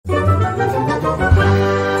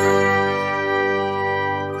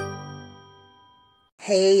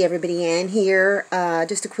Hey everybody, Ann here.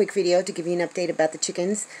 Just a quick video to give you an update about the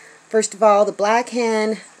chickens. First of all, the black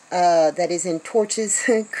hen that is in Torch's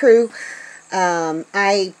crew,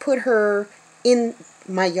 I put her in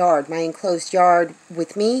my yard, my enclosed yard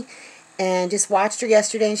with me, and just watched her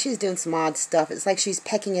yesterday, and she was doing some odd stuff. It's like she's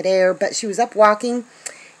pecking at air, but she was up walking,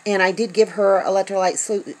 and I did give her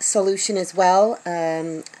electrolyte solution as well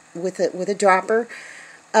with a dropper.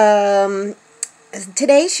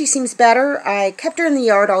 Today she seems better. I kept her in the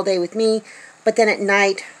yard all day with me, but then at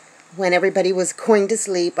night when everybody was going to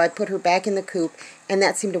sleep, I put her back in the coop, and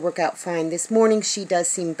that seemed to work out fine. This morning she does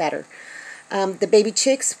seem better. The baby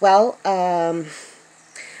chicks, well,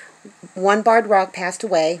 one barred rock passed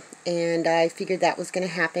away, and I figured that was going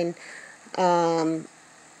to happen.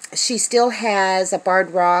 She still has a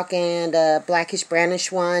barred rock and a blackish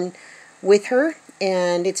brownish one with her,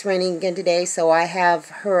 and it's raining again today, so I have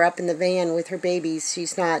her up in the van with her babies.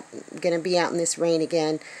 She's not going to be out in this rain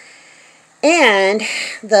again. And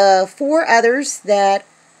the 4 others that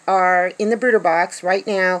are in the brooder box right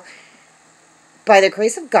now, by the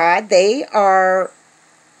grace of God, they are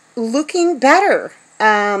looking better.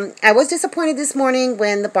 I was disappointed this morning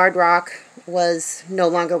when the barred rock was no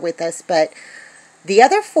longer with us, but the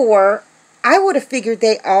other 4, I would have figured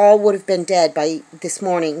they all would have been dead by this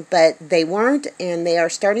morning, but they weren't, and they are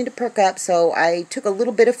starting to perk up, so I took a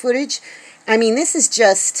little bit of footage. I mean, this is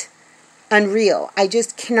just unreal. I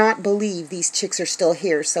just cannot believe these chicks are still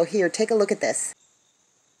here. So here, take a look at this.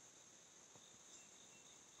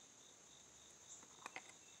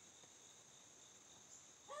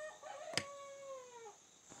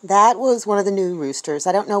 That was one of the new roosters.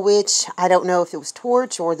 I don't know which. I don't know if it was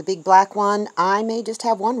Torch or the big black one. I may just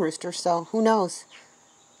have one rooster, so who knows.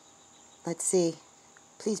 Let's see.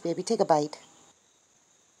 Please, baby, take a bite.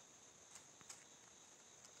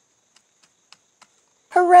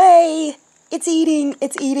 Hooray! It's eating!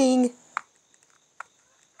 It's eating!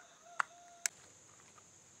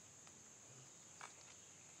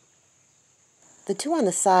 The 2 on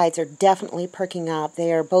the sides are definitely perking up.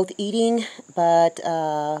 They are both eating, but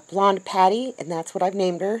Blonde Patty, and that's what I've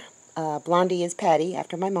named her. Blondie is Patty,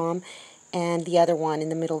 after my mom. And the other one in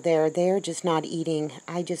the middle there, they're just not eating.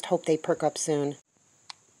 I just hope they perk up soon.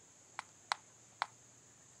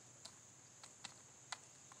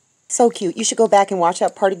 So cute. You should go back and watch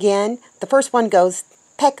that part again. The first one goes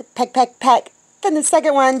peck, peck, peck, peck. Then the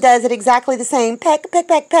second one does it exactly the same. Peck, peck,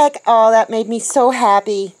 peck, peck. Oh, that made me so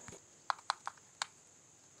happy.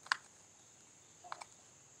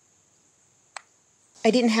 I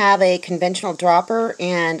didn't have a conventional dropper,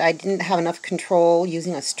 and I didn't have enough control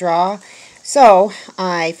using a straw. So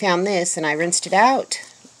I found this, and I rinsed it out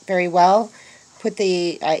very well.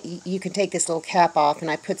 You can take this little cap off, and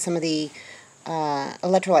I put some of the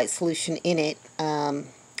electrolyte solution in it,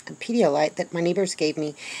 Pedialyte that my neighbors gave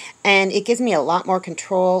me, and it gives me a lot more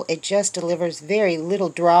control. It just delivers very little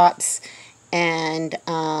drops, and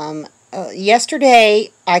yesterday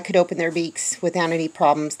I could open their beaks without any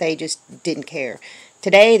problems. They just didn't care.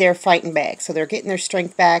 Today they're fighting back, so they're getting their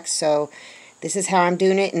strength back. So this is how I'm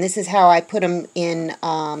doing it, and this is how I put them in.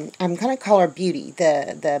 I'm going to call her Beauty,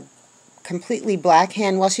 the completely black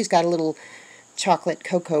hen. Well, she's got a little chocolate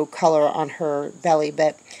cocoa color on her belly,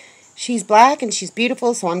 but she's black and she's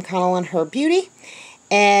beautiful, so I'm calling her Beauty.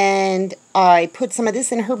 And I put some of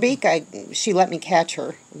this in her beak. She let me catch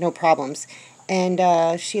her, no problems,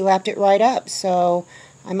 and she lapped it right up. So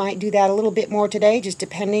I might do that a little bit more today, just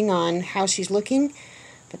depending on how she's looking.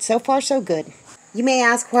 But so far, so good. You may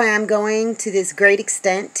ask why I'm going to this great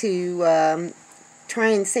extent to try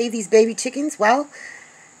and save these baby chickens. Well,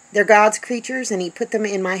 they're God's creatures, and He put them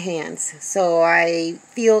in my hands. So I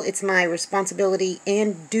feel it's my responsibility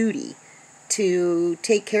and duty to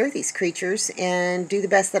take care of these creatures and do the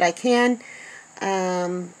best that I can,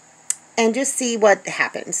 and just see what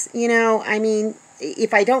happens. You know, I mean,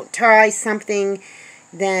 if I don't try something,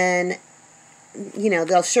 then, you know,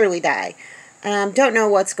 they'll surely die. Don't know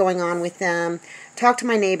what's going on with them. Talked to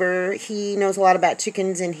my neighbor. He knows a lot about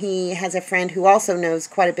chickens, and he has a friend who also knows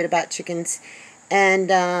quite a bit about chickens. And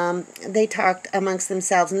they talked amongst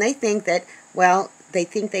themselves, and they think that, well, they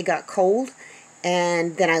think they got cold,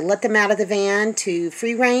 and then I let them out of the van to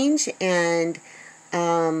free range, and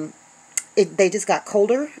they just got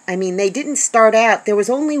colder. I mean, they didn't start out. There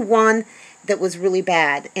was only one that was really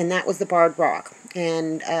bad, and that was the barred rock.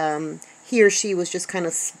 And he or she was just kind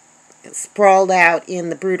of sprawled out in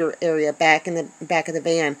the brooder area back in the back of the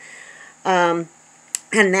van.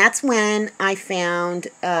 And that's when I found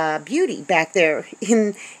Beauty back there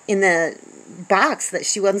in the box that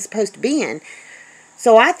she wasn't supposed to be in.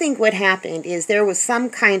 So I think what happened is there was some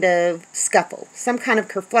kind of scuffle, some kind of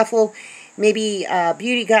kerfluffle, maybe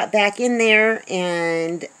Beauty got back in there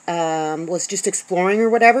and was just exploring or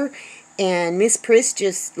whatever, and Miss Priss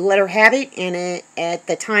just let her have it, and at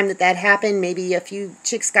the time that happened, maybe a few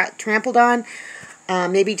chicks got trampled on,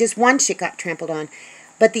 maybe just one chick got trampled on.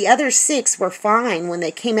 But the other 6 were fine. When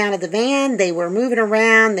they came out of the van, they were moving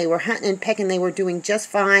around, they were hunting and pecking, they were doing just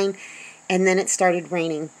fine, and then it started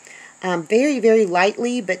raining. Very, very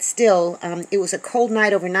lightly, but still, it was a cold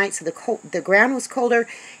night overnight, so the ground was colder,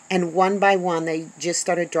 and one by one, they just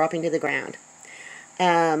started dropping to the ground.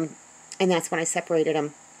 And that's when I separated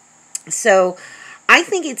them. So I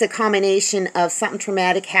think it's a combination of something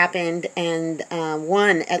traumatic happened, and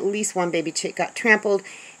at least one baby chick got trampled,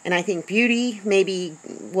 and I think Beauty maybe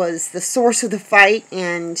was the source of the fight,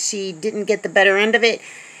 and she didn't get the better end of it,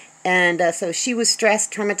 and so she was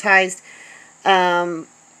stressed, traumatized, and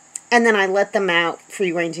then I let them out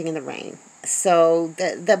free ranging in the rain. So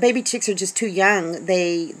the baby chicks are just too young.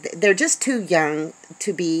 They're just too young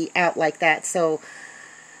to be out like that. So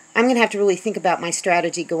I'm going to have to really think about my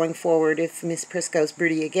strategy going forward if Miss Priss goes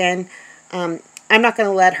broody again. I'm not going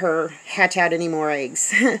to let her hatch out any more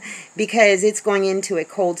eggs because it's going into a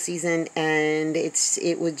cold season and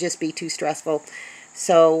it would just be too stressful.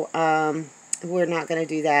 So we're not going to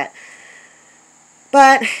do that.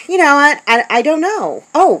 But you know what? I don't know.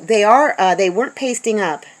 Oh, they weren't pasting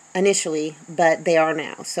up initially, but they are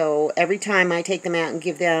now. So every time I take them out and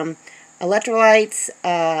give them electrolytes,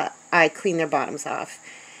 I clean their bottoms off.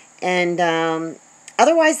 And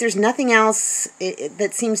otherwise, there's nothing else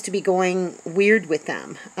that seems to be going weird with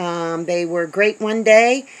them. They were great one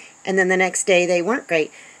day, and then the next day they weren't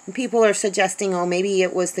great. And people are suggesting, oh, maybe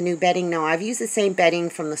it was the new bedding. No, I've used the same bedding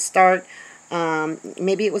from the start.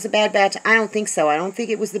 Maybe it was a bad batch. I don't think so. I don't think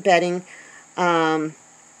it was the bedding. They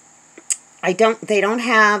don't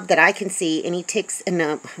have, that I can see, any ticks,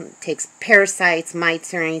 parasites,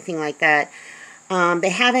 mites, or anything like that. They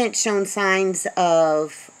haven't shown signs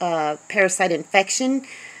of parasite infection.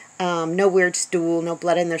 No weird stool, no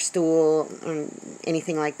blood in their stool, or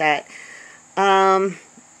anything like that.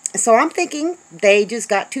 So I'm thinking they just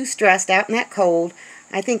got too stressed out in that cold.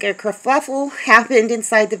 I think a kerfuffle happened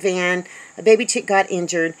inside the van. A baby chick got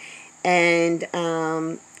injured. And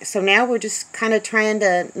so now we're just kind of trying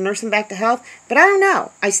to nurse them back to health. But I don't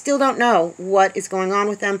know. I still don't know what is going on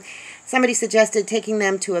with them. Somebody suggested taking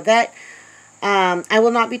them to a vet. I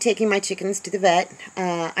will not be taking my chickens to the vet.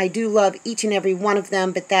 I do love each and every one of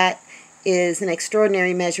them, but that is an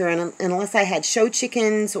extraordinary measure. And unless I had show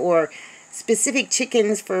chickens or specific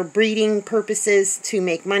chickens for breeding purposes to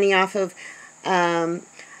make money off of,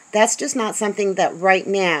 that's just not something that right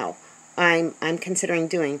now I'm considering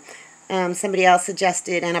doing. Somebody else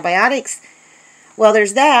suggested antibiotics. Well,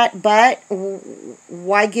 there's that, but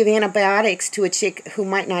why give antibiotics to a chick who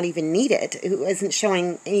might not even need it, who isn't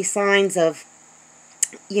showing any signs of,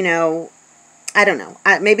 you know, I don't know.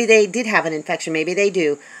 Maybe they did have an infection. Maybe they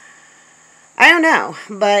do. I don't know.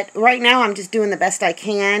 But right now I'm just doing the best I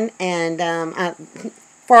can, and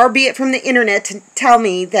far be it from the internet to tell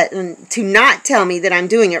me that, to not tell me that I'm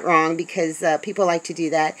doing it wrong, because people like to do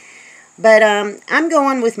that. But I'm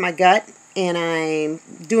going with my gut, and I'm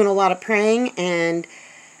doing a lot of praying, and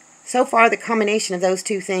so far the combination of those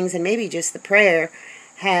two things, and maybe just the prayer,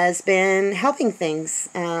 has been helping things.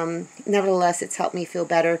 Nevertheless, it's helped me feel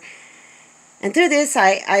better. And through this,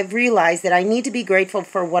 I've realized that I need to be grateful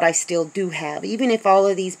for what I still do have, even if all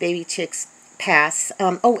of these baby chicks pass.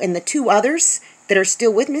 Oh, and the 2 others that are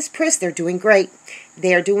still with Miss Priss, they're doing great.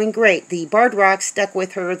 They are doing great. The barred rock stuck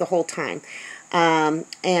with her the whole time, and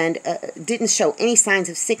didn't show any signs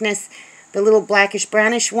of sickness. The little blackish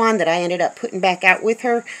brownish one that I ended up putting back out with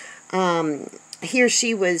her,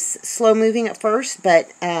 she was slow moving at first,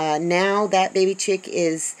 but now that baby chick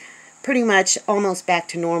is pretty much almost back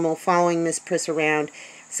to normal, following Miss Priss around,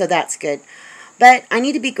 so that's good. But I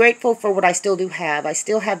need to be grateful for what I still do have. I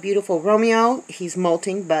still have beautiful Romeo. He's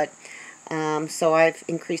molting, but so I've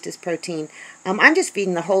increased his protein. I'm just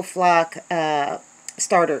feeding the whole flock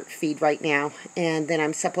starter feed right now, and then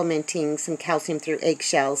I'm supplementing some calcium through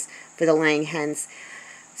eggshells for the laying hens.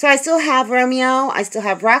 So I still have Romeo, I still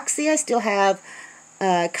have Roxy, I still have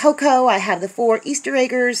Coco, I have the 4 Easter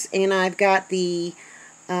eggers, and I've got the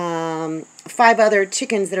 5 other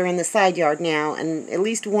chickens that are in the side yard now, and at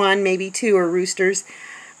least 1, maybe 2 are roosters.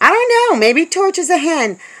 I don't know, maybe Torch is a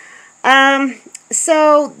hen.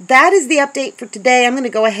 So that is the update for today. I'm going to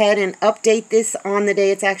go ahead and update this on the day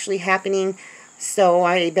it's actually happening, so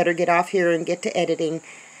I better get off here and get to editing.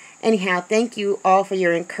 Anyhow, thank you all for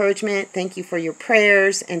your encouragement. Thank you for your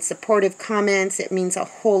prayers and supportive comments. It means a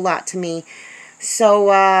whole lot to me. So,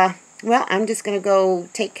 well, I'm just going to go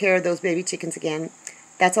take care of those baby chickens again.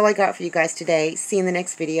 That's all I got for you guys today. See you in the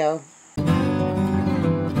next video.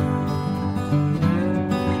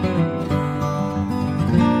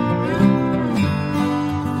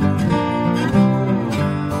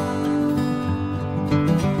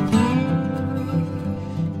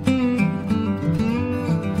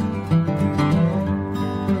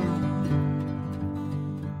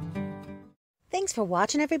 Thanks for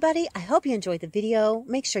watching, everybody. I hope you enjoyed the video.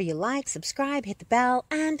 Make sure you like, subscribe, hit the bell,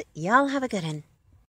 and y'all have a good one.